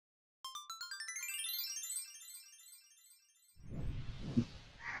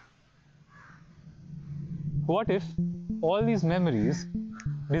what if all these memories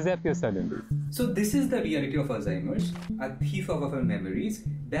disappear suddenly? So this is the reality of Alzheimer's, a thief of our memories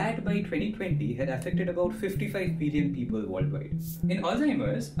that by 2020 had affected about 55 billion people worldwide. In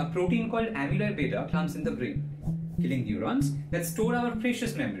Alzheimer's, a protein called amyloid beta clumps in the brain, killing neurons that store our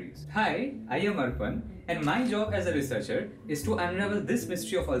precious memories. Hi, I am Arpan, and my job as a researcher is to unravel this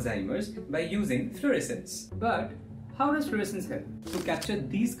mystery of Alzheimer's by using fluorescence. But how does fluorescence help? To capture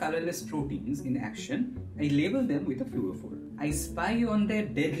these colorless proteins in action, I label them with a fluorophore. I spy on their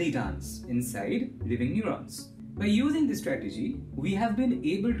deadly dance inside living neurons. By using this strategy, we have been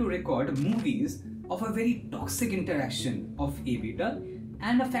able to record movies of a very toxic interaction of A-beta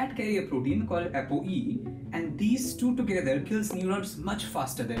and a fat carrier protein called ApoE, and these two together kills neurons much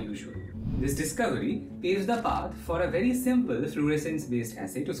faster than usual. This discovery paves the path for a very simple fluorescence-based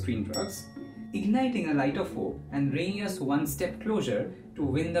assay to screen drugs, igniting a light of hope and bringing us one step closer to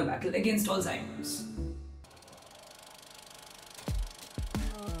win the battle against Alzheimer's.